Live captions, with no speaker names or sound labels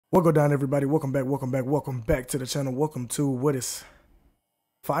What go down, everybody? Welcome back to the channel. Welcome to what is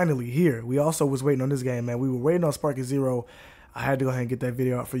finally here. We also was waiting on this game, man. We were waiting on Sparky Zero. I had to go ahead and get that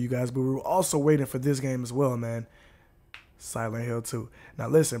video out for you guys, but we were also waiting for this game as well, man. Silent Hill 2. Now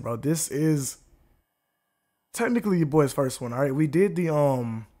listen, bro, this is technically your boy's first one, all right? We did the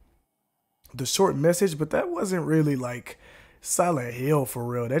short message, but that wasn't really like Silent Hill for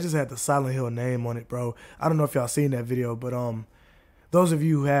real. That just had the Silent Hill name on it, bro. I don't know if y'all seen that video, but those of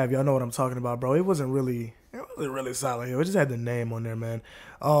you who have, y'all know what I'm talking about, bro. It wasn't really Silent Hill. It just had the name on there, man.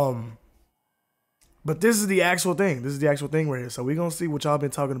 But this is the actual thing. This is the actual thing right here. So we're going to see what y'all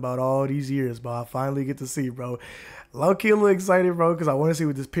been talking about all these years, bro. I finally get to see, bro. Low-key a little excited, bro, because I want to see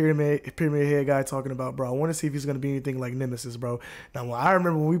what this pyramid head guy talking about, bro. I want to see if he's going to be anything like Nemesis, bro. Now, I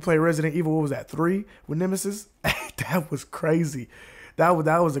remember when we played Resident Evil, what was that, 3 with Nemesis? That was crazy. That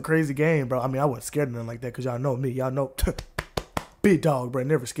was a crazy game, bro. I mean, I wasn't scared of nothing like that because y'all know me. Y'all know big dog, bro.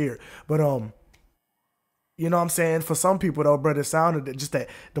 Never scared. But, you know what I'm saying? For some people, though, bro, the sound of just that,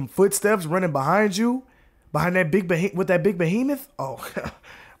 them footsteps running behind you, behind that big behemoth. Oh,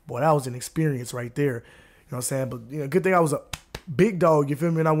 boy, that was an experience right there. You know what I'm saying? But, you know, good thing I was a big dog, you feel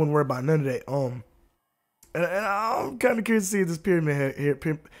me? And I wouldn't worry about none of that. And I'm kind of curious to see if this pyramid head,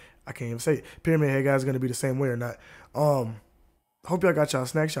 I can't even say it. Pyramid head guy is going to be the same way or not. Hope y'all got y'all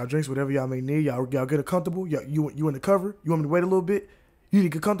snacks, y'all drinks, whatever y'all may need. Y'all get it comfortable. You in the cover? You want me to wait a little bit? You need to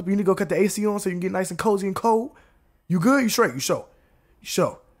get comfortable. You need to go cut the AC on so you can get nice and cozy and cold. You good? You straight? You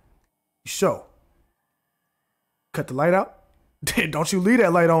show. Cut the light out. Don't you leave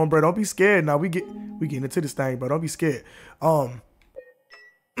that light on, bro. Don't be scared. Now we getting into this thing, bro. Don't be scared. So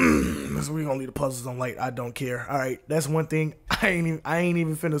we gonna leave the puzzles on light. I don't care. All right, that's one thing. I ain't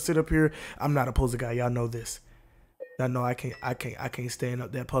even finna sit up here. I'm not a puzzle guy. Y'all know this. Y'all know I can't stand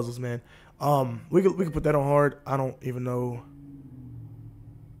up that puzzles, man. We can put that on hard. I don't even know.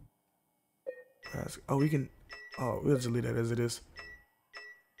 Oh, we can. Oh, we'll just leave that as it is.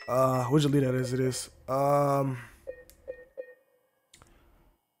 We'll just leave that as it is.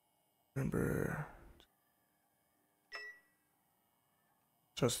 Remember,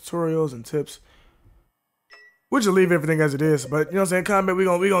 just tutorials and tips. We'll just leave everything as it is. But you know what I'm saying? Comment. We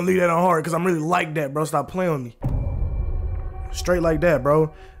gonna leave that on hard because I'm really like that, bro. Stop playing with me. Straight like that, bro.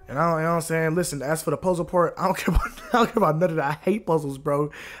 And you know what I'm saying? Listen, as for the puzzle part, I don't care about none of that. I hate puzzles,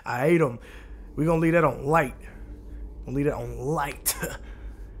 bro. I hate them. We're going to leave that on light. I'm really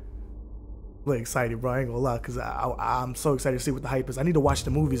excited, bro. I ain't going to lie, because I'm so excited to see what the hype is. I need to watch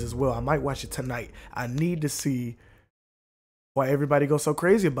the movies as well. I might watch it tonight. I need to see why everybody goes so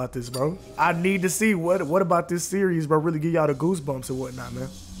crazy about this, bro. I need to see what about this series, bro, really give y'all the goosebumps and whatnot, man.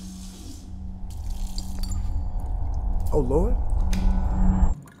 Oh, Lord.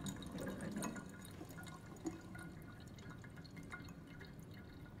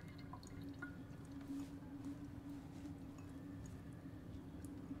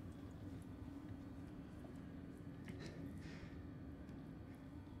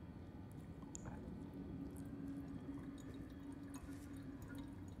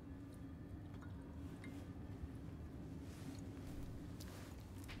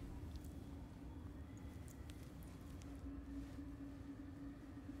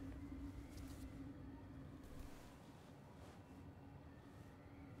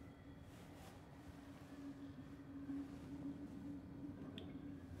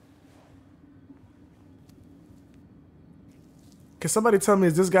 Can somebody tell me,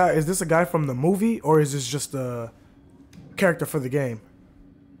 is this a guy from the movie, or is this just a character for the game?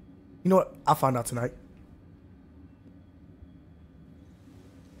 You know what? I'll find out tonight.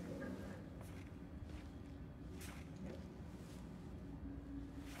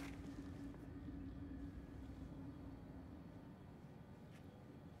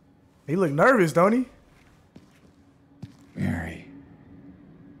 He look nervous, don't he? Mary.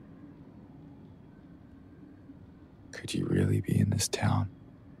 Could you really be in this town?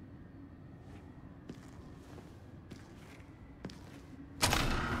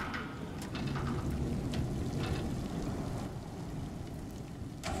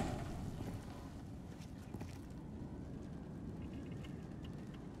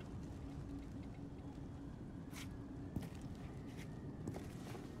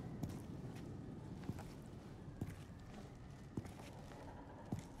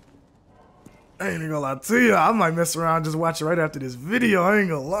 I ain't gonna lie to you. I might mess around and just watch it right after this video. I ain't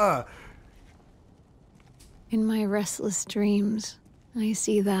gonna lie. In my restless dreams, I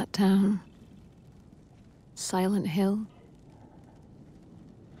see that town. Silent Hill.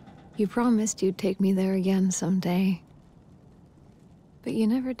 You promised you'd take me there again someday. But you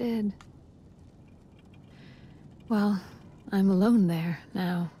never did. Well, I'm alone there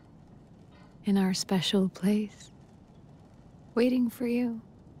now, in our special place, waiting for you.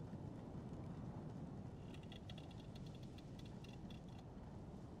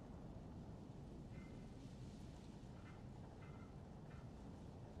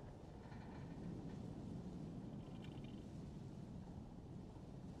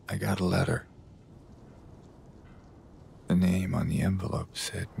 I got a letter. The name on the envelope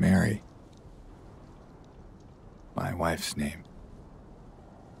said Mary. My wife's name.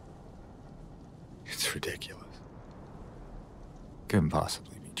 It's ridiculous. Couldn't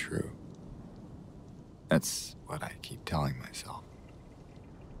possibly be true. That's what I keep telling myself.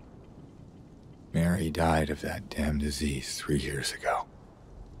 Mary died of that damn disease 3 years ago.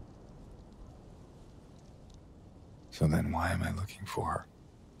 So then why am I looking for her?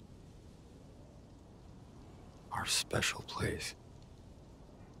 Our special place.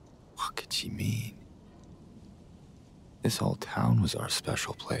 What could she mean? This whole town was our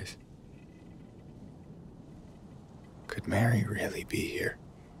special place. Could Mary really be here?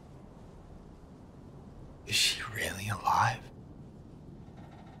 Is she really alive?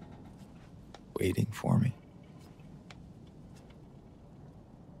 Waiting for me?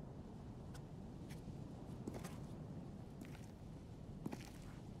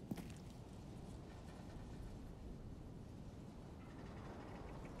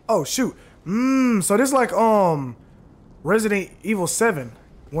 Oh shoot. So this like Resident Evil 7,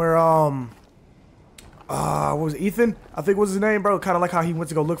 where what was it, Ethan? I think was his name, bro. Kind of like how he went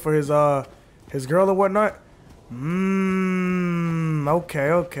to go look for his girl or whatnot.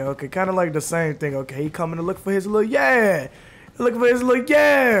 Okay. Kind of like the same thing. Okay, he coming to look for his little yeah. Look for his little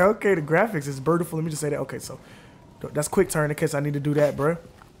yeah. Okay, the graphics is beautiful. Let me just say that. Okay, so that's quick turn in case I need to do that, bro.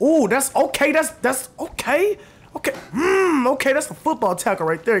 Ooh, that's okay. That's okay. Okay. Okay, that's the football tackle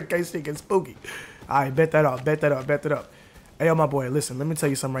right there in case it gets spooky. Alright, bet that up. Hey, yo, my boy, listen, let me tell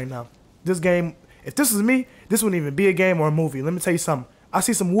you something right now. This game, if this was me, this wouldn't even be a game or a movie. Let me tell you something. I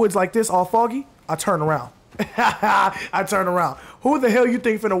see some woods like this all foggy, I turn around. I turn around. Who the hell you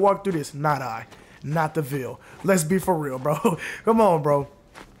think finna walk through this? Not I. Not the Ville. Let's be for real, bro. Come on, bro.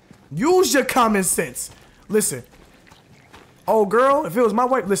 Use your common sense. Listen. Oh, girl, if it was my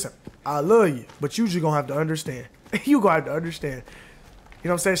wife, listen, I love you, but you just gonna have to understand. You gonna have to understand. You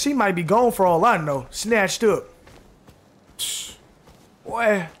know what I'm saying? She might be gone for all I know. Snatched up.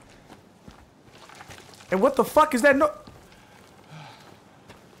 Boy. And what the fuck is that no?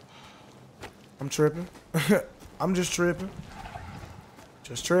 I'm tripping. I'm just tripping.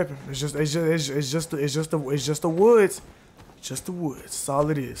 Just tripping. It's just the woods. Just the woods. That's all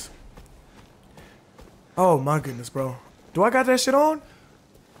it is. Oh my goodness, bro. Do I got that shit on?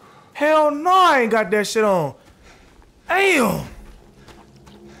 Hell no, I ain't got that shit on. Damn.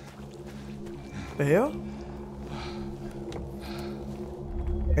 The hell?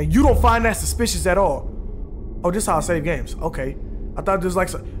 And you don't find that suspicious at all. Oh, this is how I save games. Okay. I thought this was like,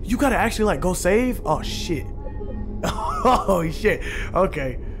 you gotta actually like go save? Oh shit. Oh shit.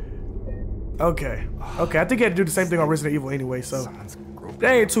 Okay. Okay. Okay, I think you had to do the same thing on Resident Evil anyway, so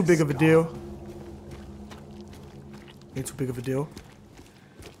that ain't too big of a deal. Ain't too big of a deal.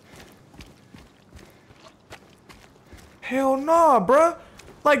 Hell nah, bruh.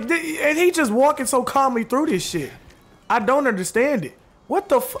 Like, and he just walking so calmly through this shit. I don't understand it. What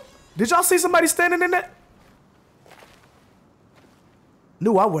the fuck? Did y'all see somebody standing in that?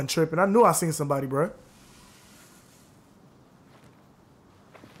 Knew I wasn't tripping. I knew I seen somebody, bruh.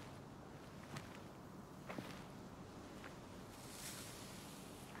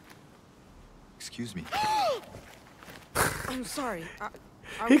 Excuse me. I'm sorry.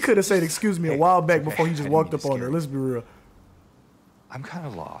 He could have said excuse me a while back before he just walked up on her. Let's be real. I'm kind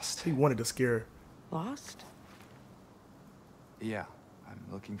of lost. He wanted to scare her. Lost? Yeah, I'm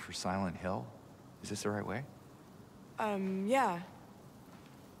looking for Silent Hill. Is this the right way? Yeah.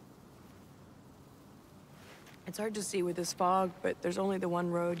 It's hard to see with this fog, but there's only the one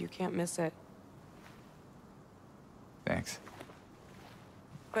road. You can't miss it. Thanks.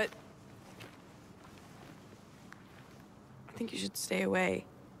 But I think you should stay away.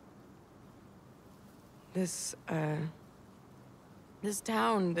 This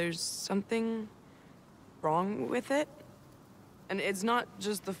town, there's something wrong with it. And it's not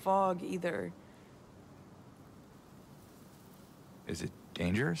just the fog either. Is it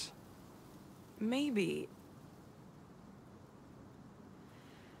dangerous? Maybe.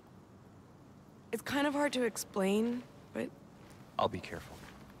 It's kind of hard to explain, but I'll be careful.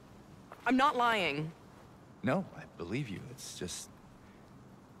 I'm not lying. No, I believe you. It's just...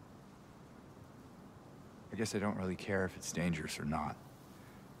 I guess I don't really care if it's dangerous or not.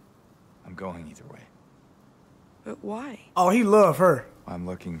 I'm going either way. But why? Oh, he love her. I'm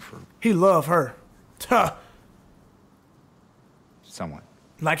looking for He love her. Tuh. someone.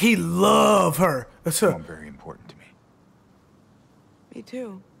 Like he love her. Someone very important to me. Me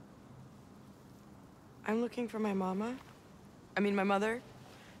too. I'm looking for my mama. My mother.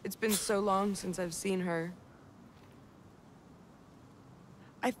 It's been so long since I've seen her.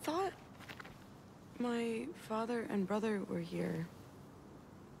 I thought my father and brother were here,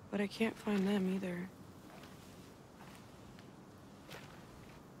 but I can't find them either.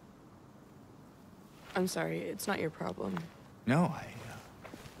 I'm sorry, it's not your problem. No,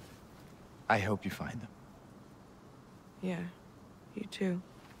 I hope you find them. Yeah, you too.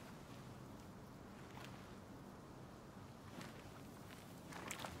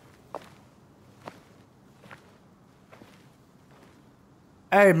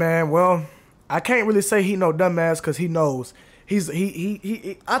 Hey man, well, I can't really say he no dumbass because he knows.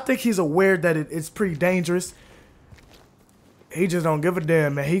 I think he's aware that it's pretty dangerous. He just don't give a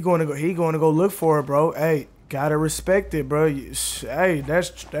damn, man. He going to go look for it, bro. Hey, gotta respect it, bro. Hey,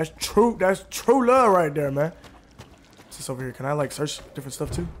 that's true love right there, man. What's this over here? Can I like search different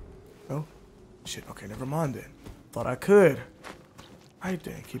stuff too? No? Shit, okay, never mind then. Thought I could. Right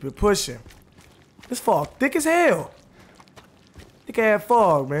then, keep it pushing. This fog thick as hell. Thick ass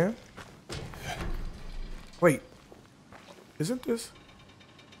fog, man. Wait. Isn't this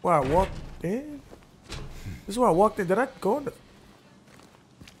where I walked in? This is where I walked in. Did I go in the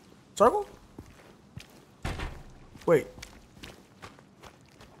circle? Wait.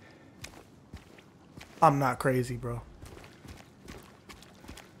 I'm not crazy, bro.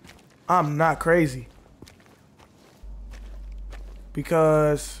 I'm not crazy.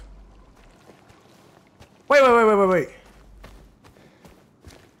 Because... Wait.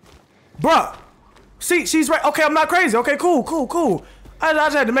 Bruh. See, she's right. Okay, I'm not crazy. Okay, cool. I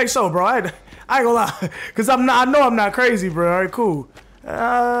just had to make sure, bro. I ain't gonna lie. Because I know I'm not crazy, bro. All right, cool.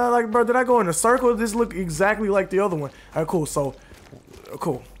 Like, bro, did I go in a circle? This look exactly like the other one. All right, cool. So,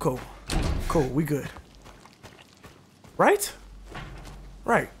 cool. We good. Right?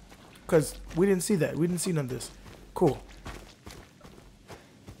 Right. Because we didn't see that. We didn't see none of this. Cool.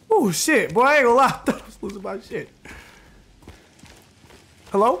 Oh, shit. Boy, I ain't gonna lie. I thought I was losing my shit.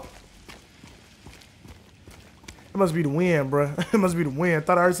 Hello? It must be the wind, bro. It must be the wind.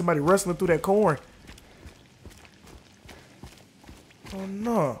 Thought I heard somebody rustling through that corn. Oh,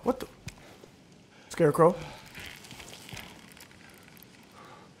 no. What the? Scarecrow.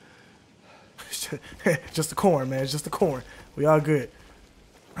 Just the corn, man. It's just the corn. We all good.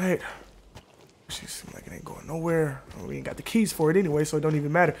 Right. She seems like it ain't going nowhere. We ain't got the keys for it anyway, so it don't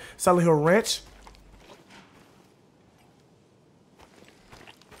even matter. Silent Hill Ranch.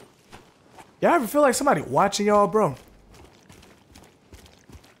 Y'all ever feel like somebody watching y'all, bro?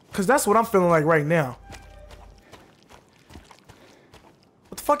 Cause that's what I'm feeling like right now.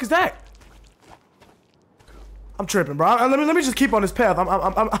 What the fuck is that? I'm tripping, bro. Let me just keep on this path.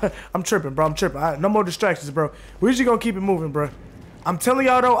 I'm tripping, bro. I'm tripping. No more distractions, bro. We're just gonna keep it moving, bro. I'm telling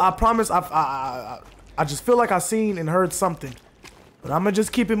y'all though, I promise. I just feel like I seen and heard something, but I'm gonna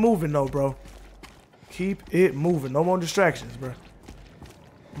just keep it moving though, bro. Keep it moving. No more distractions, bro.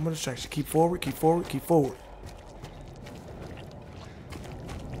 No more distractions. Keep forward. Keep forward. Keep forward.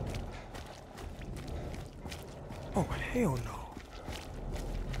 Oh hell no.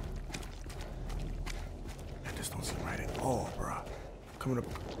 This don't seem right at all, bro. Coming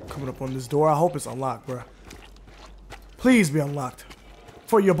up on this door. I hope it's unlocked, bro. Please be unlocked.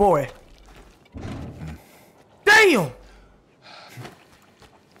 For your boy. Damn!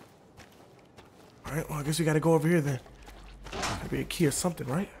 Alright, well, I guess we gotta go over here then. Gotta be a key or something,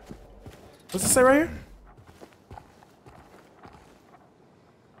 right? What's it say right here?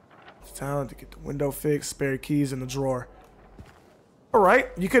 It's time to get the window fixed, spare keys in the drawer. Alright,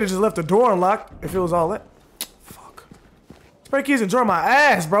 you could have just left the door unlocked if it was all that. Fuck. Spare keys in the drawer, my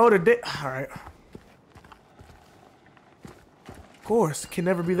ass, bro. Alright. Of course, it can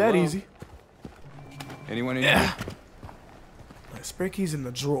never be that easy. Anyone in here? Right, spare keys in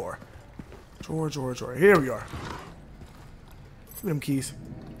the drawer. Drawer. Here we are. Give me them keys.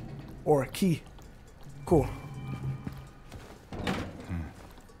 Or a key. Cool.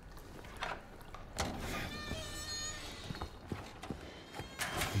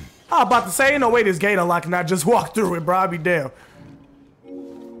 I was about to say, ain't no way this gate unlocked and I just walk through it, bro. I'll be damn.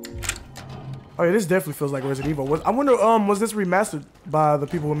 Oh yeah, this definitely feels like Resident Evil. I wonder, was this remastered by the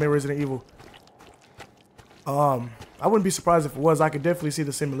people who made Resident Evil? I wouldn't be surprised if it was. I could definitely see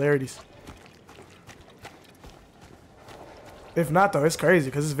the similarities. If not, though, it's crazy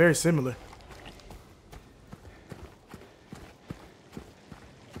because it's very similar.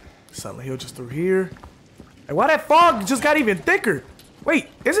 Silent Hill just through here. Like, why that fog just got even thicker? Wait,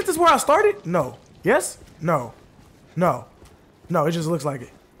 isn't this where I started? No. Yes? No. No. No, it just looks like it.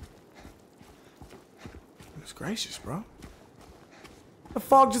 Goodness gracious, bro. The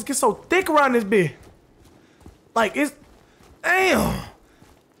fog just gets so thick around this bit. Like, it's... Damn.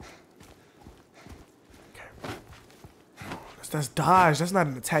 Okay. That's dodge. That's not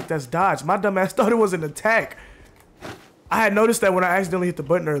an attack. That's dodge. My dumb ass thought it was an attack. I had noticed that when I accidentally hit the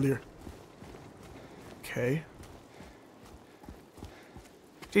button earlier. Okay.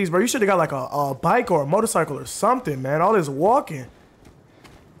 Jeez, bro, you should have got like a bike or a motorcycle or something, man. All this walking.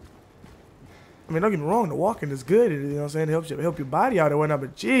 I mean, don't get me wrong, the walking is good. You know what I'm saying? It helps you help your body out and whatnot,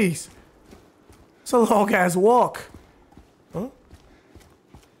 but jeez. It's a long ass walk. Huh?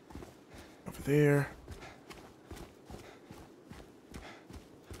 Over there.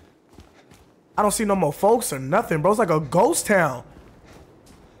 I don't see no more folks or nothing, bro. It's like a ghost town.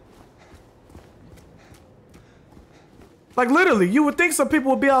 Like, literally, you would think some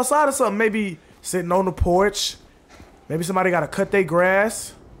people would be outside or something. Maybe sitting on the porch. Maybe somebody got to cut their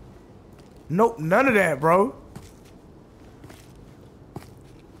grass. Nope, none of that, bro.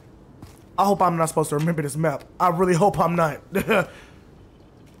 I hope I'm not supposed to remember this map. I really hope I'm not.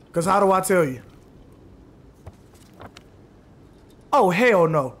 Because how do I tell you? Oh, hell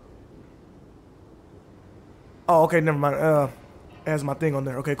no. Oh, okay, never mind. Has my thing on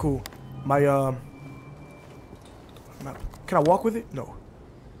there. Okay, cool. My, can I walk with it? No.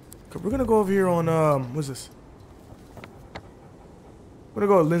 Okay, we're gonna go over here on, what's this? We're gonna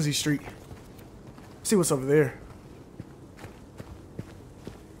go to Lindsay Street. See what's over there.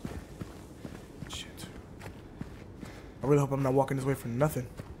 Shit. I really hope I'm not walking this way for nothing.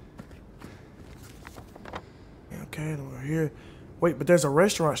 Okay, over here. Wait, but there's a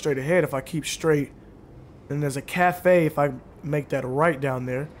restaurant straight ahead if I keep straight. Then there's a cafe if I make that right down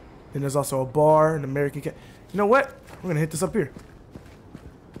there. Then there's also a bar, an American cafe. You know what? We're gonna hit this up here.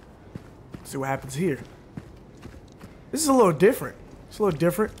 See what happens here. This is a little different. It's a little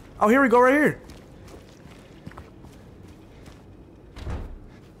different. Oh, here we go right here.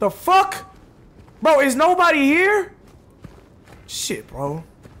 The fuck? Bro, is nobody here? Shit, bro.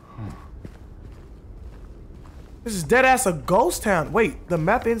 This is dead ass a ghost town. Wait, the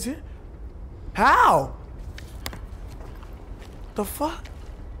map ends here? How? The fuck?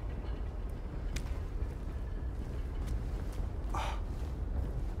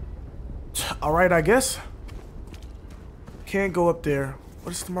 Alright, I guess. Can't go up there.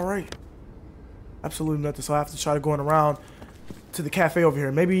 What is to my right? Absolutely nothing, so I have to try going around to the cafe over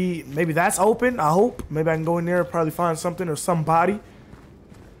here. Maybe that's open, I hope. Maybe I can go in there and probably find something or somebody.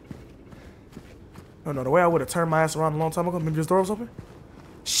 Oh no, the way I would have turned my ass around a long time ago. Maybe this door was open?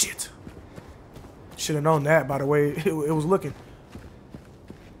 Shit. Should have known that by the way it was looking.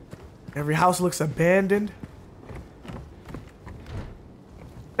 Every house looks abandoned.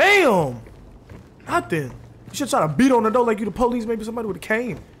 Damn! Nothing. You should try to beat on the door like you the police, maybe somebody with a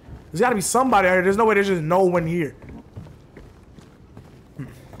cane. There's gotta be somebody out here. There's no way there's just no one here.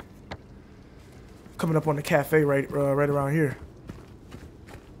 Coming up on the cafe right around here.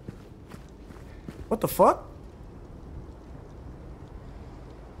 What the fuck?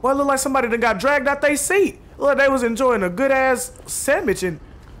 Well, it looked like somebody that got dragged out their seat. Look like they was enjoying a good ass sandwich and...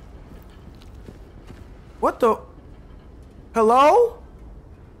 What the... Hello?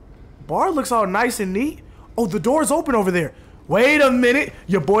 Bar looks all nice and neat. Oh, the door's open over there. Wait a minute.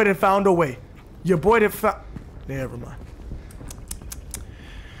 Your boy done found a way. Your boy done found... Never mind.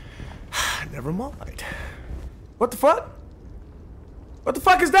 Never mind. What the fuck? What the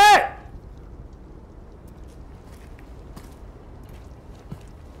fuck is that?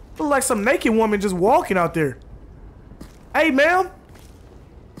 Look like some naked woman just walking out there. Hey, ma'am.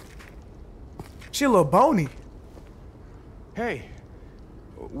 She a little bony. Hey,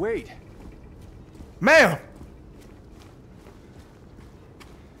 wait. Ma'am.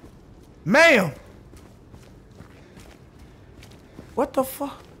 Ma'am. What the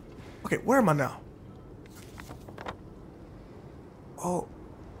fuck? Okay, where am I now? Oh.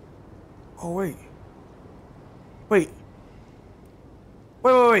 Oh, wait. Wait.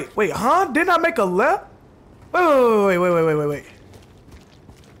 Wait, huh? Didn't I make a left? Wait.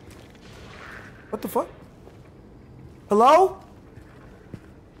 What the fuck? Hello?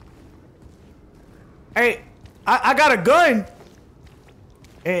 Hey, I got a gun.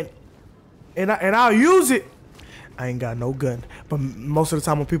 And I'll use it. I ain't got no gun. But most of the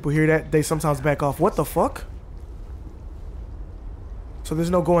time when people hear that, they sometimes back off. What the fuck? So there's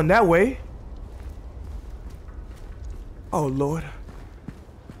no going that way. Oh, Lord.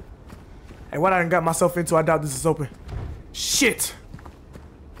 Hey, what I done got myself into, I doubt this is open. Shit.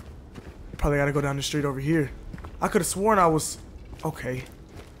 probably gotta go down the street over here. I could have sworn I was... Okay.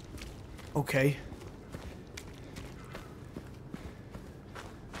 Okay.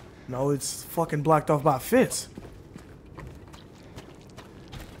 No, it's fucking blocked off by a fence.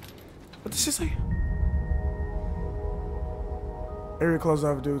 What did she say? Area closed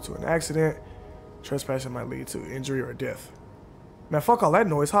off due to an accident. Trespassing might lead to injury or death. Man, fuck all that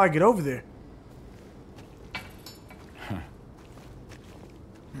noise. How I get over there?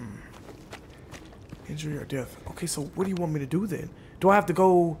 Injury or death. Okay, so what do you want me to do then? Do I have to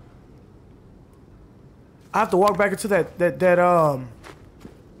go... I have to walk back into that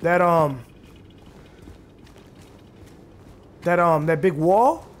big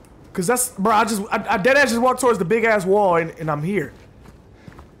wall? Cause that's, bro, I dead ass just walked towards the big ass wall and I'm here.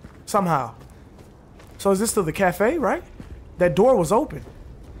 Somehow. So is this still the cafe, right? That door was open.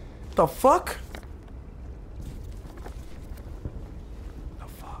 The fuck? The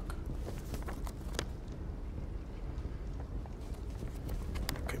fuck?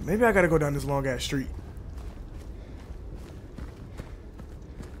 Okay, maybe I gotta go down this long ass street.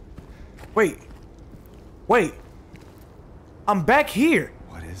 Wait. Wait. I'm back here.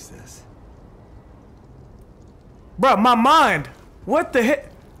 What is this? Bro, my mind. What the heck?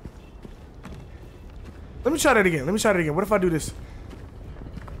 Let me try that again. Let me try that again. What if I do this?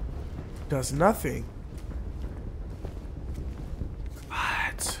 Does nothing.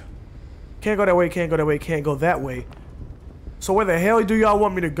 What? Can't go that way, can't go that way, can't go that way. So where the hell do y'all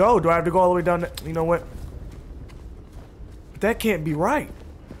want me to go? Do I have to go all the way down there? You know what? That can't be right.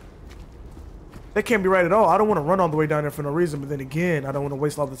 That can't be right at all. I don't want to run all the way down there for no reason, but then again, I don't want to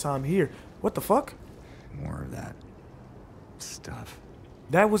waste all the time here. What the fuck? More of that stuff.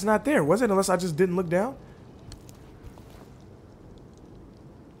 That was not there, was it? Unless I just didn't look down?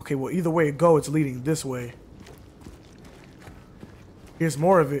 Okay, well, either way it go, it's leading this way. Here's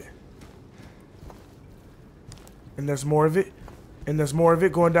more of it. And there's more of it. And there's more of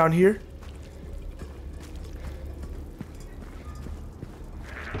it going down here.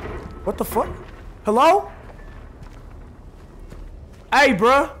 What the fuck? Hello? Hey,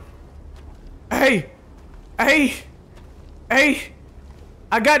 bruh. Hey. Hey. Hey.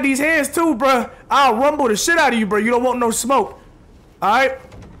 I got these hands too, bruh. I'll rumble the shit out of you, bruh. You don't want no smoke. Alright?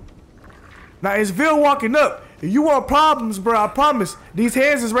 Now, it's Vil walking up. If you want problems, bruh, I promise. These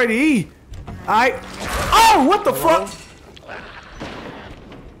hands is ready to eat. Alright? Oh, what the fuck?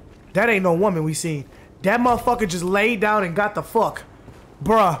 That ain't no woman we seen. That motherfucker just laid down and got the fuck.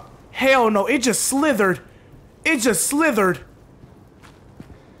 Bruh. Hell no. It just slithered. It just slithered.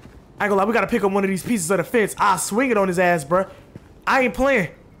 I ain't gonna lie. We gotta pick up one of these pieces of the fence. I'll swing it on his ass, bruh. I ain't playing.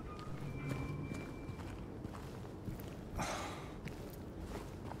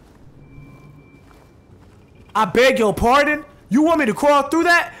 I beg your pardon? You want me to crawl through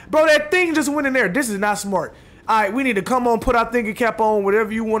that? Bro, that thing just went in there. This is not smart. Alright, we need to come on, put our thinking cap on,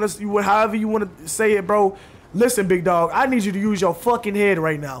 whatever you want to, however you want to say it, bro. Listen, big dog, I need you to use your fucking head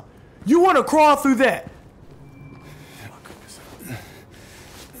right now. You want to crawl through that?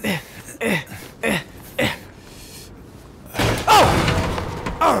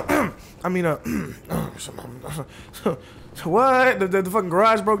 Oh! I mean, what? The fucking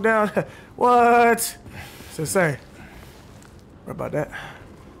garage broke down? What? It's insane. What about that?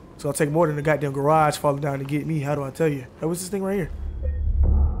 So I'll take more than the goddamn garage falling down to get me. How do I tell you? Hey, what's this thing right here?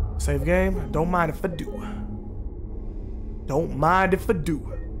 Save game. Don't mind if I do. Don't mind if I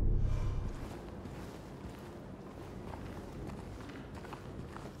do.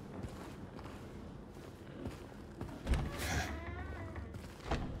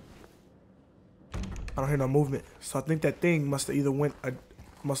 I don't hear no movement, so I think that thing must have either went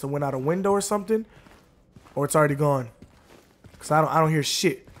out a window or something, or it's already gone. Cause I don't hear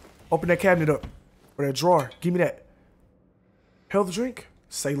shit. Open that cabinet up, or that drawer. Give me that. Hell the drink.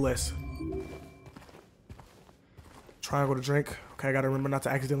 Say less. Triangle to drink. Okay, I gotta remember not to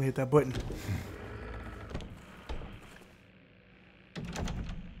accidentally hit that button.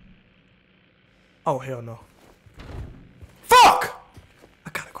 Oh hell no. Fuck! I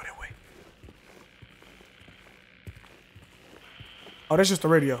gotta go that way. Oh, that's just the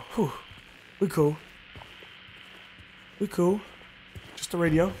radio. Whew. We cool. We cool. Just the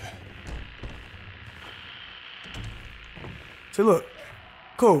radio. See, look.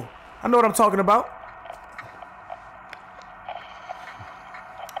 Cool. I know what I'm talking about.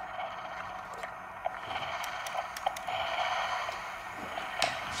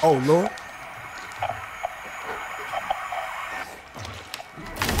 Oh, Lord.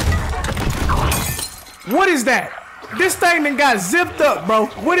 What is that? This thing done got zipped up, bro.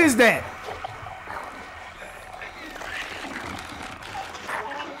 What is that?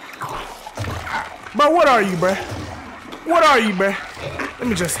 Bro, what are you, bruh? What are you, bruh? Let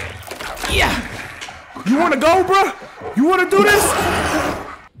me just... Yeah! You wanna go, bruh? You wanna do this?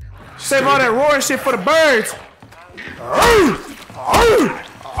 Save all that roaring shit for the birds.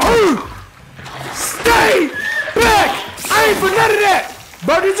 Stay back! I ain't for none of that!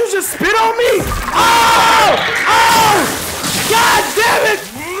 Bro, did you just spit on me? Oh! Oh! God damn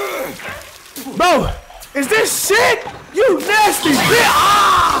it! Bro, is this shit? You nasty bitch!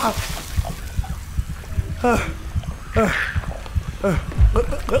 Ah!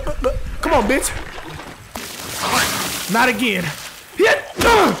 Come on, bitch. Not again.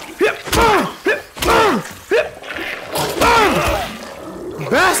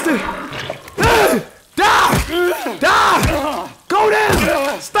 Bastard! Die! Die! Go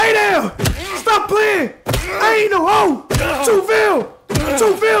down! Stay down! Stop playing! I ain't no hoe!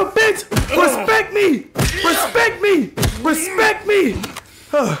 Two-ville, bitch! Respect me! Respect me! Respect me!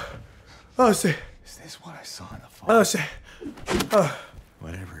 Oh shit. Is this what I saw in the fall? Oh shit.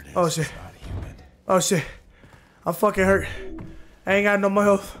 Whatever it is, Oh shit. it's not human. Oh shit. I'm fucking hurt. I ain't got no more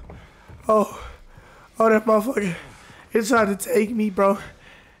health. Oh that motherfucker. It tried to take me, bro.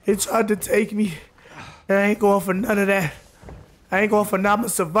 It tried to take me. And I ain't going for none of that. I ain't going for none. I'm a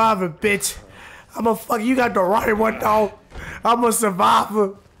survivor, bitch. I'm a fuck. You got the right one, dog. I'm a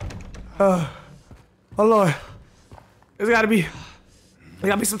survivor. Oh Lord. There gotta be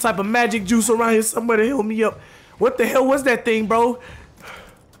some type of magic juice around here somewhere to heal me up. What the hell was that thing, bro?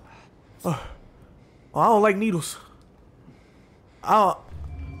 Oh, I don't like needles.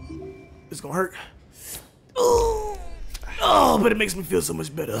 It's gonna hurt. Oh, but it makes me feel so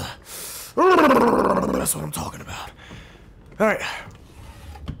much better. That's what I'm talking about. All right.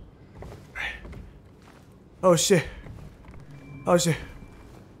 Oh shit. Oh shit.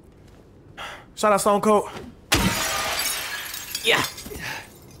 Shout out Stone Cold. Yeah.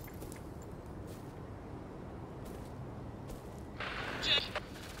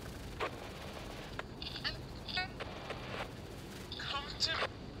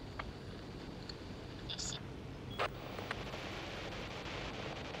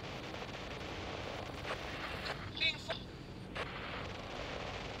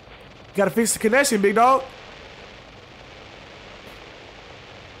 Gotta fix the connection, big dog.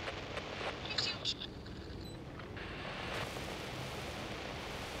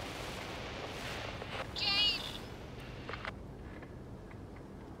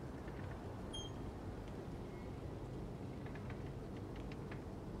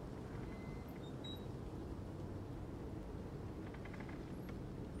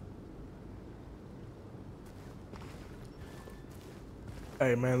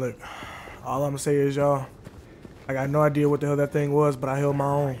 Hey man, look. All I'm gonna say is, y'all, I got no idea what the hell that thing was, but I held my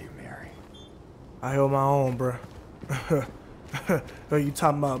own. I held my own, bruh. What you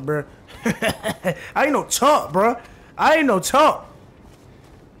talking about, bruh? I ain't no chump, bruh. I ain't no chump.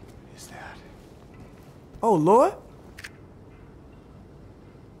 Is that? Oh Lord.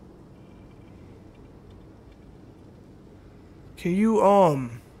 Can you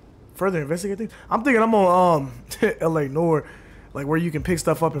further investigate things? I'm thinking I'm on LA Noir. Like where you can pick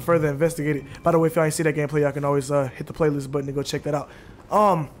stuff up and further investigate it. By the way, if y'all ain't see that gameplay, y'all can always hit the playlist button and go check that out.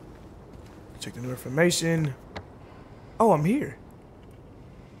 Check the new information. Oh, I'm here.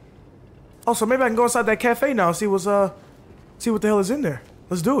 Oh, so maybe I can go inside that cafe now and see what the hell is in there.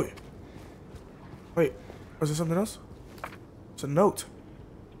 Let's do it. Wait, was there something else? It's a note.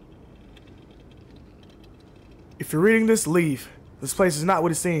 If you're reading this, leave. This place is not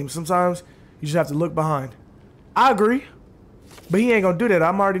what it seems. Sometimes you just have to look behind. I agree. But he ain't gonna do that.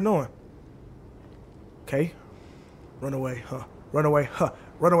 I'm already knowing. Okay. Run away, huh? Run away, huh?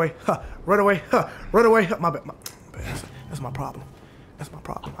 Run away, huh? Run away, huh? Run away, huh? My bad. That's my problem. That's my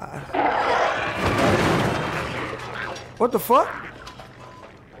problem. What the fuck?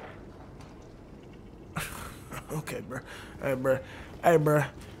 Okay, bro. Hey, bro. Hey, bro.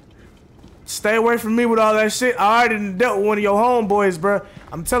 Stay away from me with all that shit. I already dealt with one of your homeboys, bro.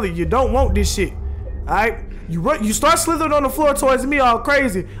 I'm telling you, you don't want this shit. All right? You start slithering on the floor towards me all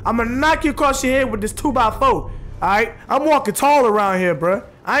crazy. I'm gonna knock you across your head with this 2x4. All right? I'm walking tall around here, bro.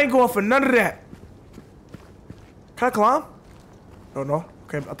 I ain't going for none of that. Can I climb? Oh, no.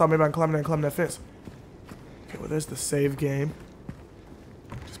 Okay, I thought maybe I can climb that fence. Okay, well, there's the save game.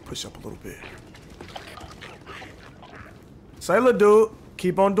 Just push up a little bit. Sailor dude,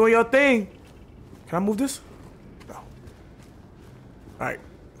 keep on doing your thing. Can I move this? No. All right.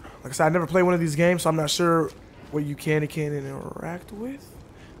 Like I said, I never played one of these games, so I'm not sure what you can and can't interact with.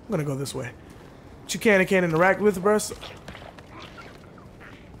 I'm gonna go this way. What you can and can't interact with, bro.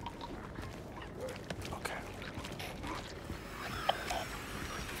 Okay.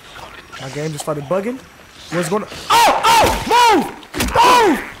 My game just started bugging. What's going on? Oh! Oh! Move!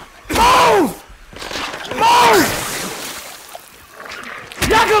 Move! Move! Move!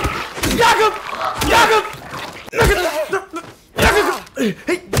 Yakum! Yakum! Yakum!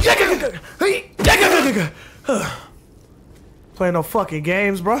 Playing no fucking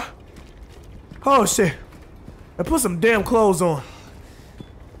games, bro. Oh shit. And put some damn clothes on.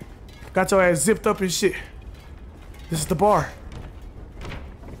 Got your ass zipped up and shit. This is the bar.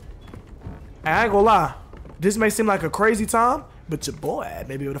 And I ain't gonna lie. This may seem like a crazy time, but your boy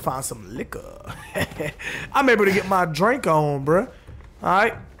may be able to find some liquor. I'm able to get my drink on, bruh.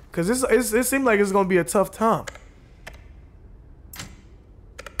 Alright? Cause it seemed like it's gonna be a tough time.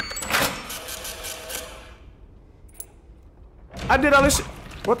 I did all this shit.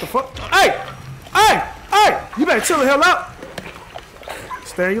 What the fuck? Hey! Hey! Hey! You better chill the hell out.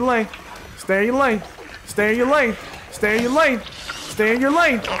 Stay in your lane. Stay in your lane. Stay in your lane. Stay in your lane. Stay in your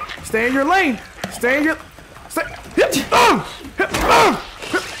lane. Stay in your lane. Stay in your... Stay down.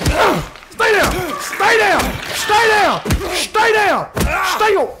 Stay down. Stay down. Stay down.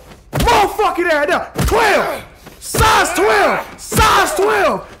 Stay your motherfucking ass down. 12. Size 12. Size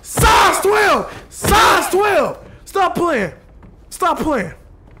 12. Size 12. Size 12. Stop playing. Stop playing.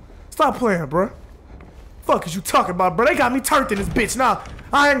 Stop playing, bro. Fuck is you talking about, bro? They got me turned in this bitch. Now,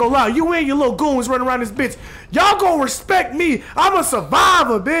 I ain't gonna lie. You and your little goons running around this bitch. Y'all gonna respect me. I'm a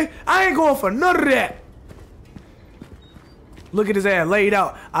survivor, bitch. I ain't going for none of that. Look at his ass laid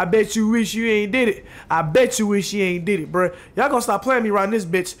out. I bet you wish you ain't did it. I bet you wish you ain't did it, bro. Y'all gonna stop playing me around this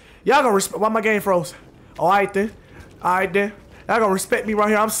bitch. Y'all gonna respect. Why my game froze? Alright then. Alright then. Y'all gonna respect me right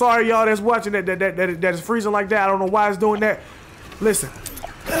here. I'm sorry, y'all that's watching that is freezing like that. I don't know why it's doing that. Listen.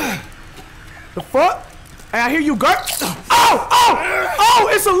 The fuck? Hey, I hear you, Gert. Oh! Oh!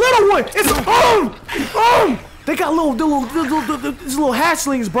 It's a little one. It's a They got these little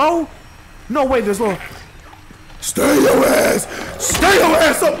hatchlings, bro. No way, there's little. Stay your ass! Stay your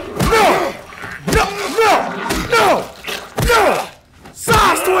ass up! No! No! No! No! No!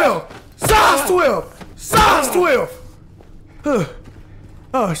 Size 12! Size 12! Size 12!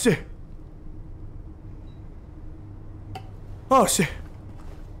 Oh shit. Oh shit.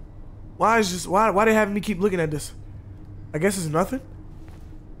 Why they having me keep looking at this? I guess it's nothing.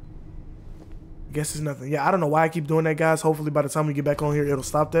 I guess it's nothing. Yeah, I don't know why I keep doing that, guys. Hopefully by the time we get back on here, it'll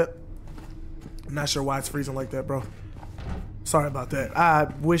stop that. I'm not sure why it's freezing like that, bro. Sorry about that. I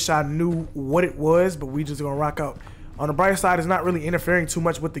wish I knew what it was, but we just gonna rock out. On the bright side, it's not really interfering too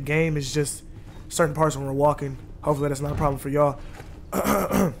much with the game. It's just certain parts when we're walking. Hopefully that's not a problem for y'all.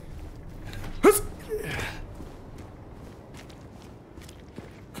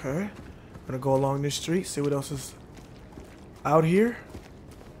 Okay. Gonna go along this street, see what else is out here.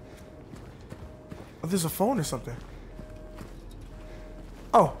 Oh, there's a phone or something.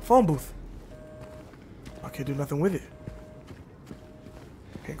 Oh, phone booth. I can't do nothing with it.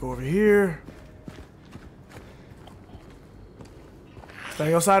 Can't go over here. Stay on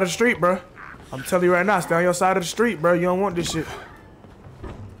your side of the street, bro. I'm telling you right now, stay on your side of the street, bro. You don't want this shit.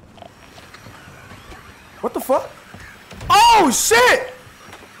 What the fuck? Oh, shit!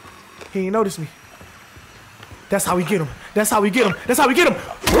 He ain't noticed me. That's how we get him. That's how we get him. That's how we get him.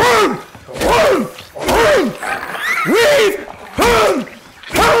 Run! Run! Run! Weave! Run!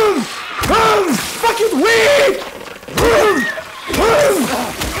 Run! Run! Fucking weave! Run! Run!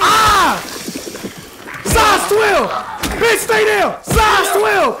 Ah! Size 12! Bitch, stay there! Size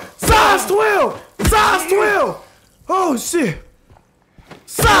 12! Size 12! Size 12! Oh, shit.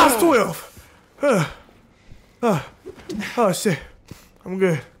 Size 12! Oh, shit. I'm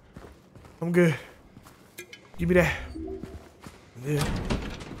good. I'm good. Give me that. I'm good.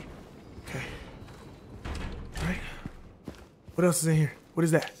 Okay. Alright. What else is in here? What is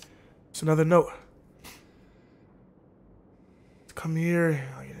that? It's another note. Come here.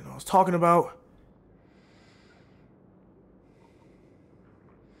 You know what I was talking about.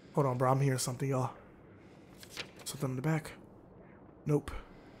 Hold on, bro. I'm hearing something, y'all. Something in the back. Nope.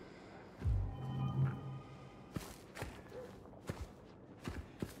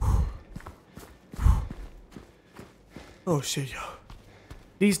 Oh shit, yo.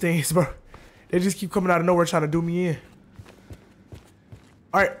 These things, bro. They just keep coming out of nowhere trying to do me in.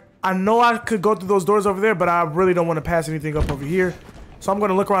 Alright, I know I could go through those doors over there, but I really don't want to pass anything up over here. So I'm going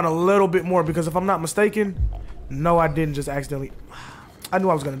to look around a little bit more because if I'm not mistaken, no, I didn't just accidentally. I knew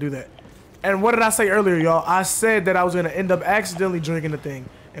I was going to do that. And what did I say earlier, y'all? I said that I was going to end up accidentally drinking the thing.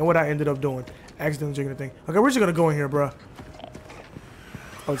 And what I ended up doing. Accidentally drinking the thing. Okay, we're just going to go in here, bro.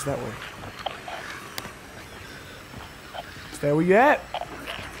 Oh, it's that way. Stay where you at.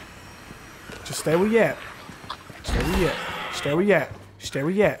 Just stay where you at. Stay where you at. Stay where you at. Stay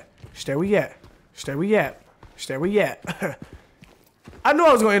where you at. Stay where you at. Stay where you at. Stay where you at. I knew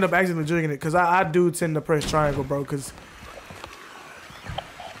I was gonna end up accidentally jigging it, cause I do tend to press triangle, bro, cause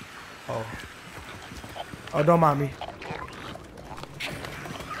oh, don't mind me.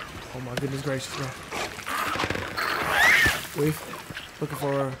 Oh my goodness gracious, bro. Wait, looking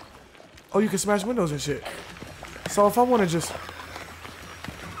for. Oh, you can smash windows and shit. So if I want to just,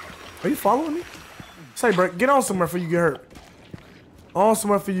 are you following me? Say, bro, get on somewhere before you get hurt. On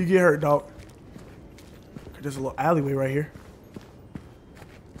somewhere before you get hurt, dog. There's a little alleyway right here.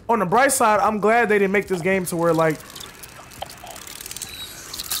 On the bright side, I'm glad they didn't make this game to where like.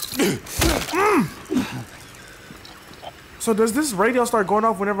 So does this radio start going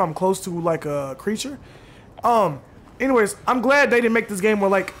off whenever I'm close to like a creature? Anyways, I'm glad they didn't make this game where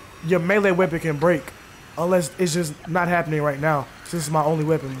like your melee weapon can break. Unless it's just not happening right now. This is my only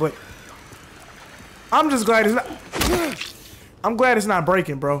weapon, but I'm just glad it's not. I'm glad it's not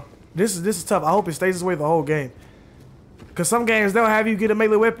breaking, bro. This is tough. I hope it stays this way the whole game. Cause some games they'll have you get a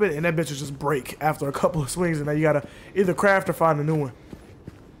melee weapon and that bitch will just break after a couple of swings, and then you gotta either craft or find a new one.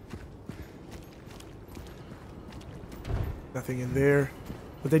 Nothing in there.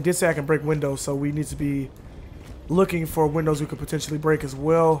 But they did say I can break windows, so we need to be looking for windows we could potentially break as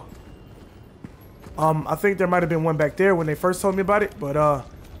well. I think there might have been one back there when they first told me about it, but I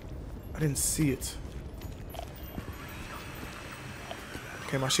didn't see it.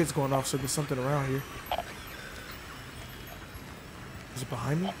 Okay, my shit's going off, so there's something around here. Is it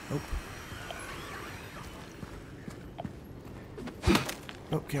behind me? Nope.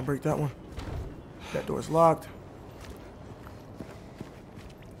 Nope, can't break that one. That door's locked.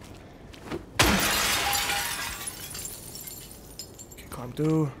 Can't climb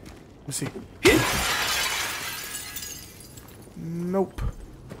through. Let's see. Nope.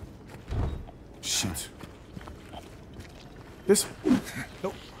 Shit. This.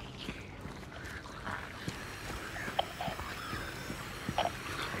 Nope.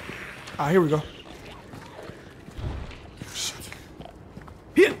 Ah, here we go. Shit.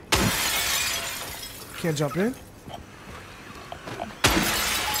 Hit. Can't jump in.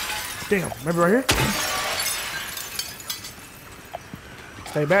 Damn. Remember right here?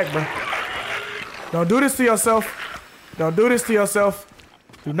 Stay back, bro. Don't do this to yourself. Don't do this to yourself.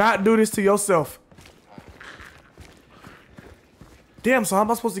 Do not do this to yourself. Damn, so how am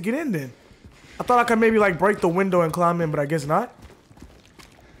I supposed to get in then? I thought I could maybe like break the window and climb in, but I guess not.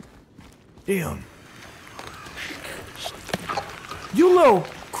 Damn. You little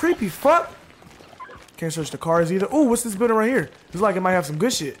creepy fuck. Can't search the cars either. Ooh, what's this building right here? It's like it might have some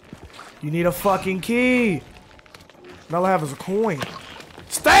good shit. You need a fucking key. And all I have is a coin.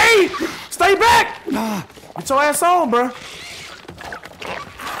 Stay! Stay back! Get your ass on, bro.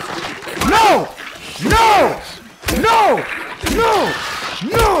 No! No! No! No!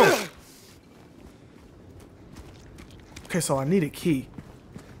 No! Okay, so I need a key.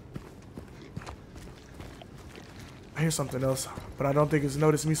 I hear something else, but I don't think it's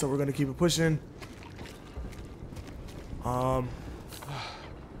noticed me, so we're gonna keep it pushing.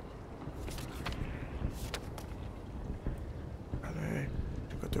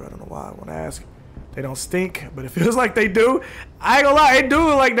 I don't know why I want to ask. They don't stink, but it feels like they do. I ain't gonna lie, it do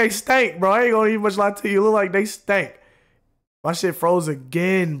look like they stink, bro. I ain't gonna even much lie to you. It look like they stink. My shit froze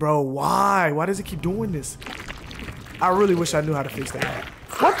again, bro. Why? Why does it keep doing this? I really wish I knew how to fix that.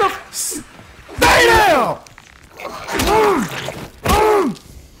 What the? Stay down!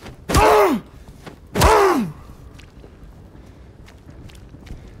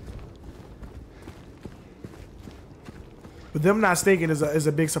 But them not stinking is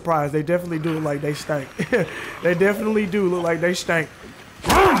a big surprise. They definitely do look like they stink. They definitely do look like they stink.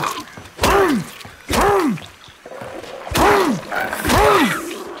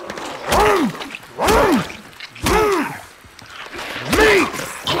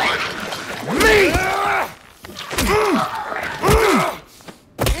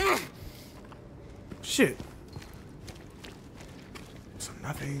 Shit. So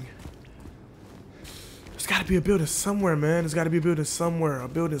nothing. There's gotta be a building somewhere, man. There's gotta be a building somewhere. A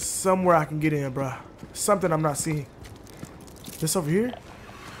building somewhere I can get in, bruh. Something I'm not seeing. This over here?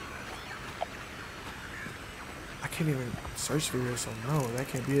 I can't even search for it, so no, that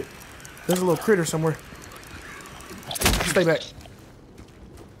can't be it. There's a little critter somewhere. Stay back.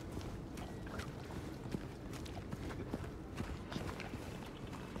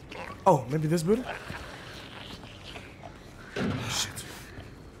 Oh, maybe this building? Shit.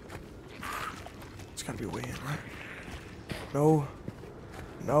 There's gotta be a way in, right? No.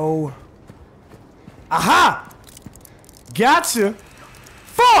 No. Aha! Gotcha!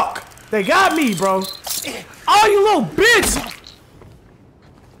 Fuck! They got me, bro. Oh, you little bitch!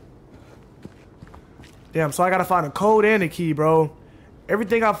 Damn, so I gotta find a code and a key, bro.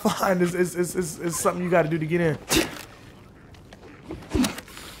 Everything I find is something you gotta do to get in.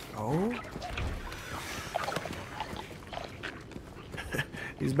 Oh.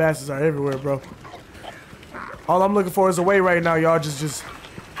 These bastards are everywhere, bro. All I'm looking for is a way right now, y'all. Just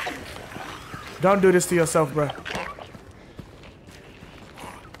don't do this to yourself, bro.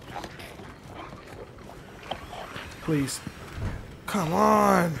 Please. Come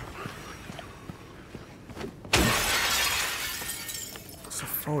on. It's a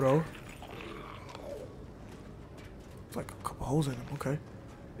photo. It's like a couple holes in them. Okay.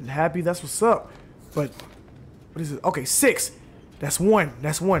 And happy, that's what's up. But what is it? Okay, 6. That's 1.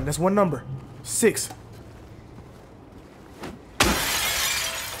 That's 1. That's one number. 6.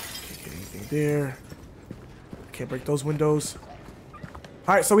 Can't get anything there. Can't break those windows.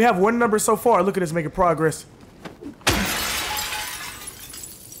 All right, so we have 1 number so far. Look at this, making progress.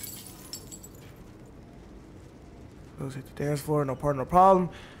 Those hit the dance floor, no part, no problem.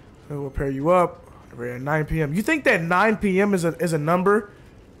 We'll pair you up. We're at 9 p.m. You think that 9 p.m. is a number?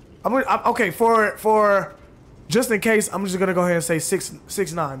 Okay, for just in case, I'm just gonna go ahead and say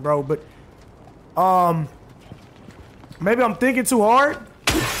 6-9, bro. But maybe I'm thinking too hard.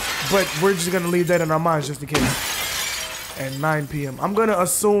 But we're just gonna leave that in our minds just in case. At 9 p.m. I'm gonna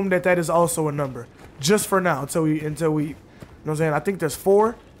assume that is also a number, just for now, until we, you know what I'm saying? I think there's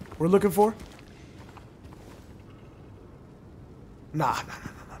 4 we're looking for. Nah.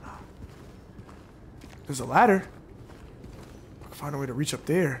 There's a ladder. I can find a way to reach up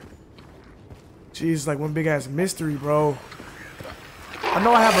there. Jeez, it's like one big ass mystery, bro. I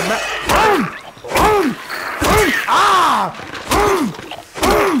know I have a map.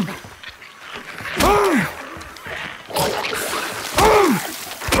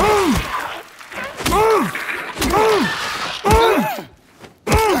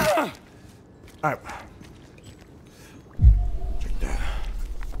 Alright. Check that.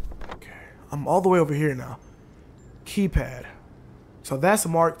 Okay. I'm all the way over here now. Keypad. So that's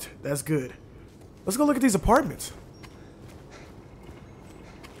marked. That's good. Let's go look at these apartments.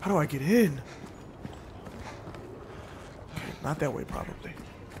 How do I get in? Okay, not that way, probably.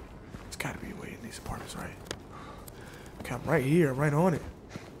 It's gotta be a way in these apartments, right? Okay, I'm right here, right on it.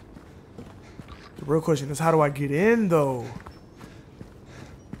 The real question is, how do I get in, though?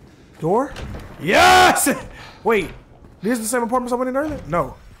 Door? Yes! Wait, these are the same apartments I went in earlier?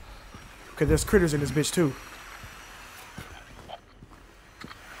 No. Okay, there's critters in this bitch, too.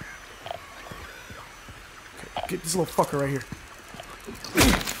 Okay, get this little fucker right here.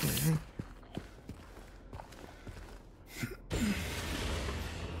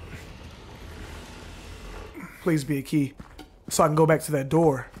 Please be a key, so I can go back to that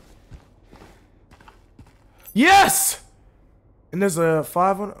door. Yes! And there's a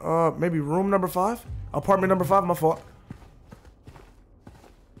 5 on, maybe room number 5? Apartment number 5, my fault.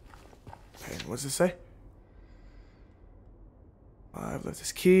 Okay, what's it say? 5 left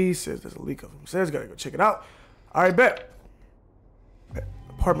his key, says there's a leak upstairs, gotta go check it out. All right, bet.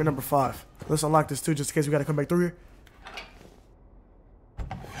 Apartment number 5. Let's unlock this too, just in case we gotta come back through here.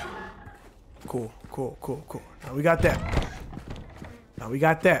 Cool. Now we got that.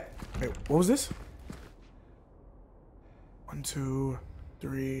 Wait, what was this? 1, 2,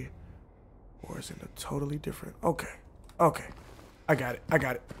 3, 4 is in a totally different. Okay. I got it.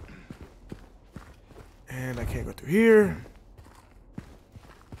 And I can't go through here.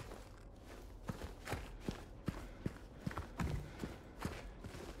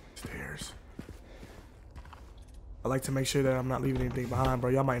 Stairs. I like to make sure that I'm not leaving anything behind, bro.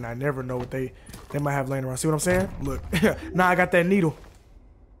 Y'all might not never know what they might have laying around. See what I'm saying? Look. Now I got that needle.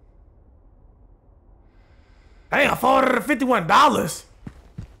 Damn, $451.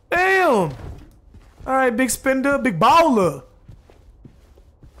 Damn. All right, big spender, big baller.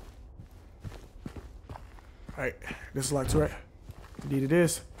 All right, this is locked too, right? Indeed it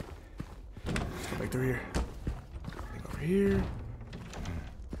is. Let's go back through here. Over here.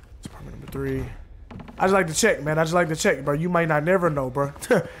 It's apartment number 3. I just like to check, man. I just like to check, bro. You might not never know, bro.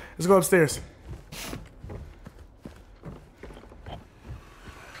 Let's go upstairs.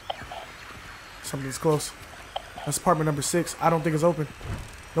 Something's close. That's apartment number 6. I don't think it's open.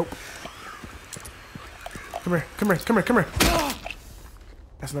 Nope. Come here.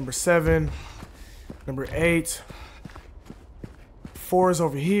 That's number 7. Number 8. 4 is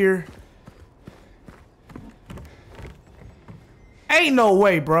over here. Ain't no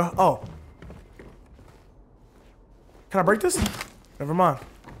way, bro. Oh. Can I break this? Never mind.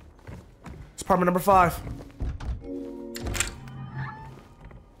 It's apartment number 5.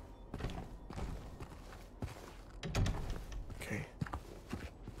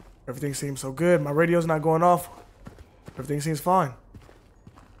 Everything seems so good. My radio's not going off. Everything seems fine.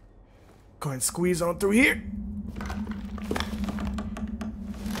 Go ahead and squeeze on through here.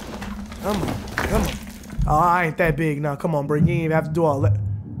 Come on, come on. Oh, I ain't that big now. Come on, bro. You ain't even have to do all that.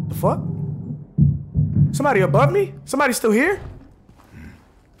 The fuck? Somebody above me? Somebody still here?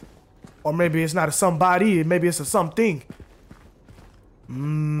 Or maybe it's not a somebody. Maybe it's a something.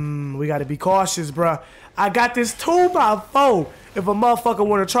 We gotta be cautious, bro. I got this 2x4. If a motherfucker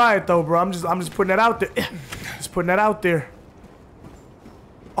wanna try it though, bro, I'm just putting that out there. Just putting that out there.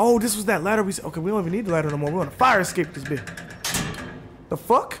 Oh, this was that ladder we said. Okay, we don't even need the ladder no more. We're on a fire escape this bit. The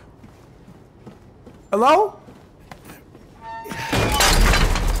fuck? Hello?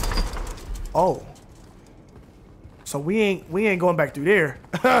 Oh. So we ain't going back through there.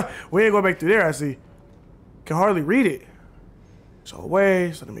 We ain't going back through there, I see. Can hardly read it. So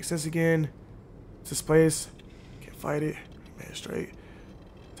away, so that makes sense again. It's this place. Can't fight it. Man, straight.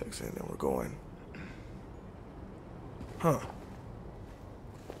 Text in, then we're going. Huh.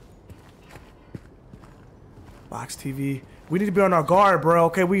 Box TV. We need to be on our guard, bro.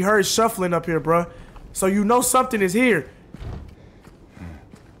 Okay, we heard shuffling up here, bro. So you know something is here.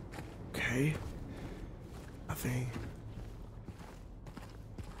 Okay. Nothing.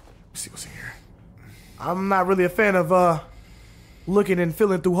 Let's see what's in here. I'm not really a fan of looking and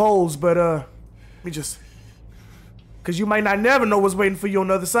feeling through holes, but let me just, cause you might not never know what's waiting for you on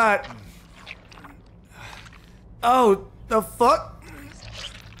the other side. Oh, the fuck?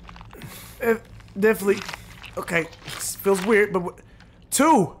 It definitely. Okay, feels weird, but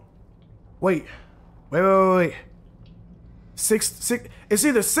 2. Wait. Six. It's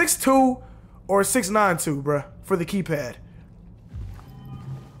either 6-2 or 6-9-2, bruh, for the keypad.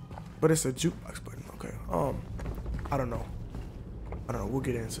 But it's a jukebox button. Okay. I don't know. We'll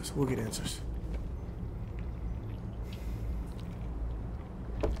get answers.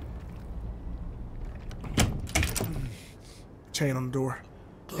 Chain on the door,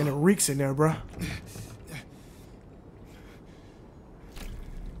 and it reeks in there, bruh.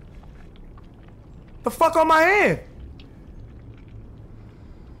 The fuck on my hand?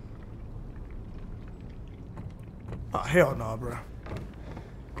 Oh, hell no, bro.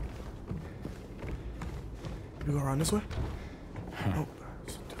 We go around this way? Nope.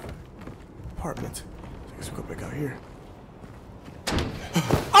 It's a different apartment. I guess we go back out here.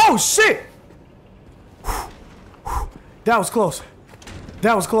 Oh, shit! That was close.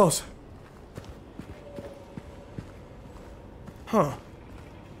 That was close. Huh.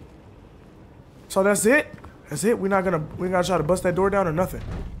 So that's it? That's it? We're not gonna try to bust that door down or nothing.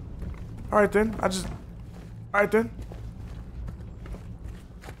 Alright then. Alright then.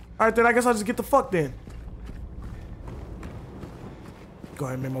 Alright then, I guess I'll just get the fuck then. Go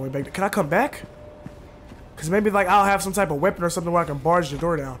ahead and make my way back. Can I come back? Cause maybe like I'll have some type of weapon or something where I can barge the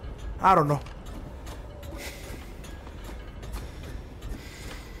door down. I don't know.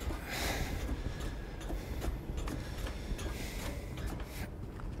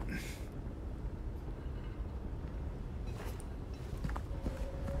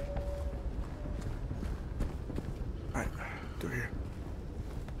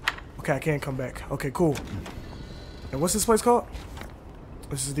 Okay, I can't come back. Okay, cool. And what's this place called?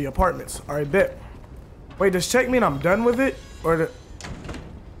 This is the apartments. All right, bet. Wait, does check mean I'm done with it? Or the...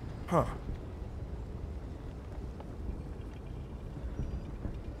 Huh.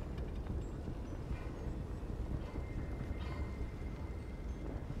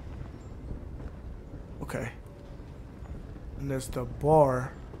 Okay. And there's the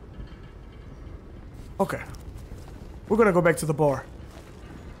bar. Okay. We're gonna go back to the bar.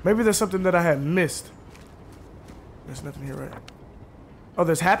 Maybe there's something that I had missed. There's nothing here, right? Oh,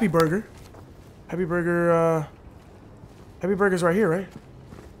 there's Happy Burger. Happy Burger, Happy Burger's right here, right?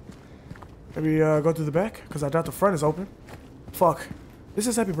 Maybe, go through the back? Because I doubt the front is open. Fuck. This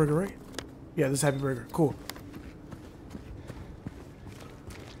is Happy Burger, right? Yeah, this is Happy Burger. Cool.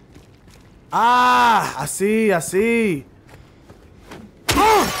 Ah! I see.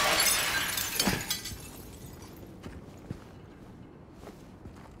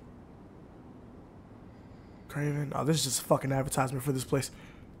 Craven. Oh, this is just a fucking advertisement for this place.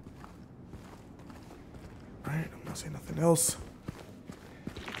 Alright, I'm not saying nothing else.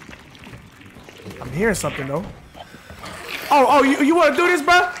 I'm hearing something though. Oh, you wanna do this,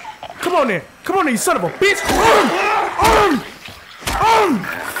 bro? Come on there, you son of a bitch!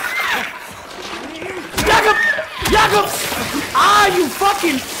 Jakob! Ah, you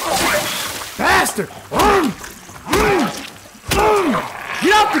fucking bastard!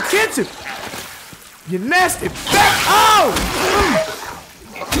 Get out the kitchen! You nasty back! Oh!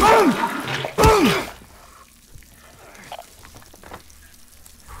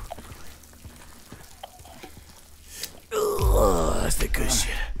 good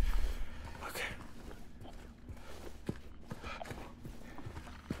shit. Okay.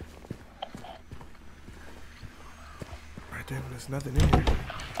 Right there, there's nothing in here.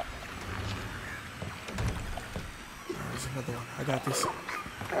 There's another one. I got this.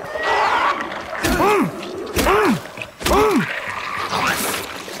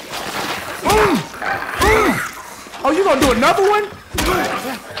 Oh, you gonna do another one?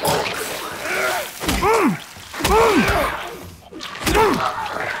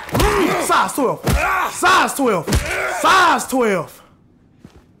 Size 12. Size 12. Size 12.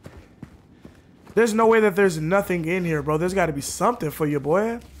 There's no way that there's nothing in here, bro. There's got to be something for you,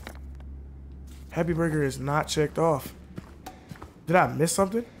 boy. Happy Burger is not checked off. Did I miss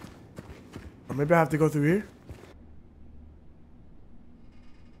something? Or maybe I have to go through here?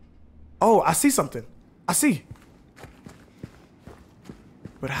 Oh, I see something. I see.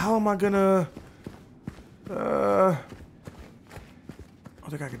 But how am I gonna... I don't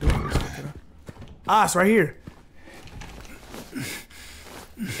think I can do it. Can I? Ah, it's right here.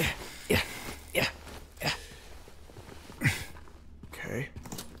 Yeah. Okay.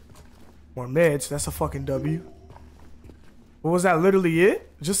 More meds. That's a fucking W. What was that? Literally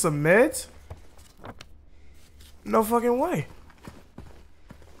it? Just some meds? No fucking way.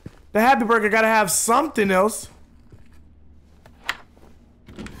 The Happy Burger gotta have something else.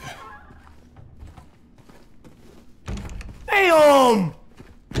 Damn!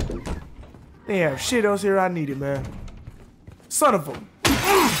 They have shit else here I needed, man. Son of a...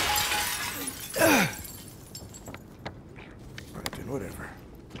 Alright then, whatever.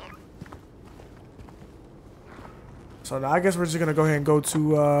 So now I guess we're just gonna go ahead and go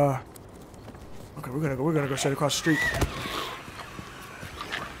to okay, we're gonna go straight across the street.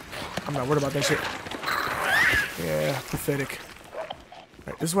 I'm not worried about that shit. Yeah, pathetic.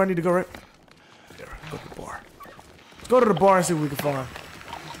 Alright, this is where I need to go, right? There, go to the bar. Let's go to the bar and see what we can find.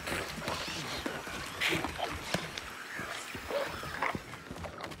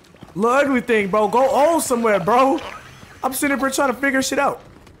 Little ugly thing, bro. Go old somewhere, bro. I'm sitting here trying to figure shit out.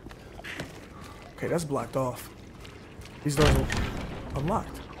 Okay, that's blocked off. These doors are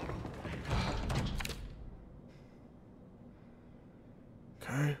unlocked.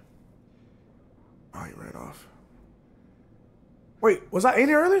 Okay. Oh, he ran off. Wait, was I in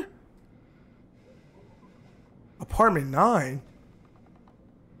here earlier? Apartment 9?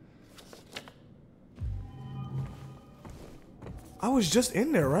 I was just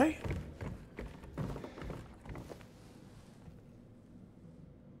in there, right?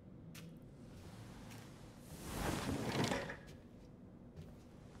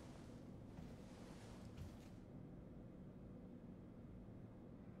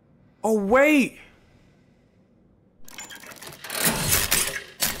 Oh, wait.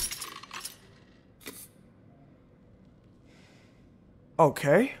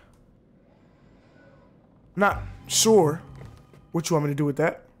 Okay. Not sure what you want me to do with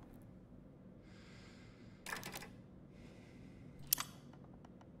that.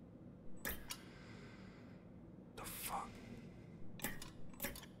 The fuck?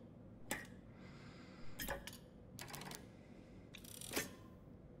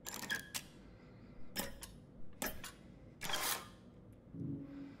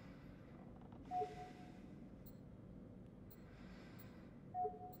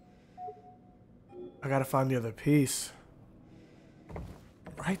 I gotta find the other piece.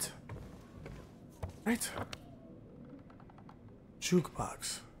 Right? Right?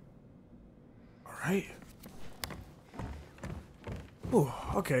 Jukebox. Alright. Ooh,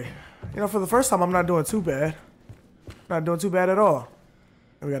 okay. You know, for the first time, I'm not doing too bad. Not doing too bad at all.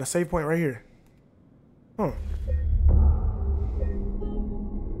 And we got a save point right here.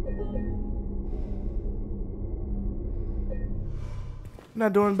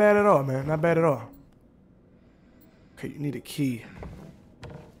 Not doing bad at all, man. Not bad at all. Okay, you need a key.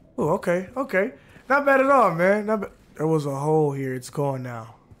 Oh, okay, okay. Not bad at all, man. Not bad. There was a hole here. It's gone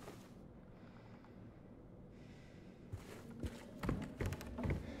now.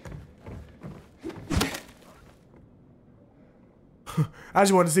 I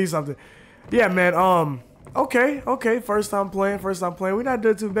just wanted to see something. Yeah, man. Okay, okay. First time playing. We're not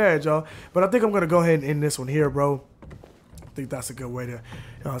doing too bad, y'all. But I think I'm gonna go ahead and end this one here, bro. I think that's a good way to, you know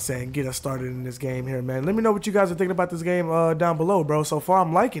what I'm saying, get us started in this game here, man. Let me know what you guys are thinking about this game down below, bro. So far,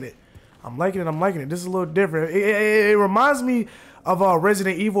 I'm liking it. I'm liking it. This is a little different. It reminds me of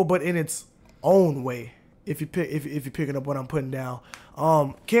Resident Evil, but in its own way. If you're picking up what I'm putting down.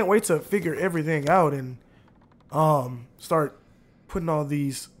 Can't wait to figure everything out and start putting all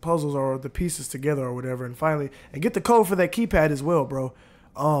these puzzles or the pieces together or whatever, and finally get the code for that keypad as well, bro.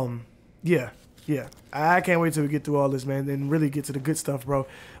 Yeah. yeah, I can't wait till we get through all this, man, and really get to the good stuff, bro.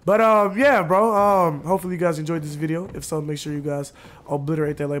 But yeah, bro. Hopefully you guys enjoyed this video. If so, make sure you guys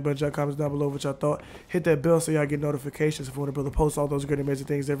obliterate that like button, drop comments down below what y'all thought. Hit that bell so y'all get notifications if you want to brother post all those great amazing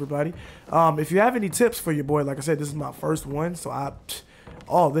things, everybody. If you have any tips for your boy, like I said, this is my first one, so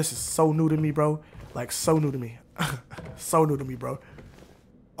this is so new to me, bro. Like so new to me, so new to me, bro.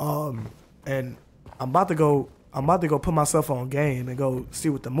 And I'm about to go put myself on game and go see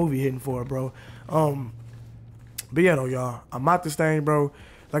what the movie hitting for, bro. But yeah, though, y'all, I'm out this thing, bro.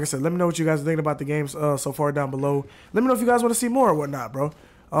 Like I said, let me know what you guys think about the games so far down below. Let me know if you guys want to see more or whatnot, bro.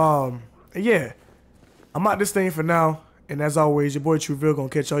 And yeah, I'm out this thing for now. And as always, your boy Trueville gonna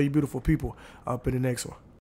catch all you beautiful people up in the next one.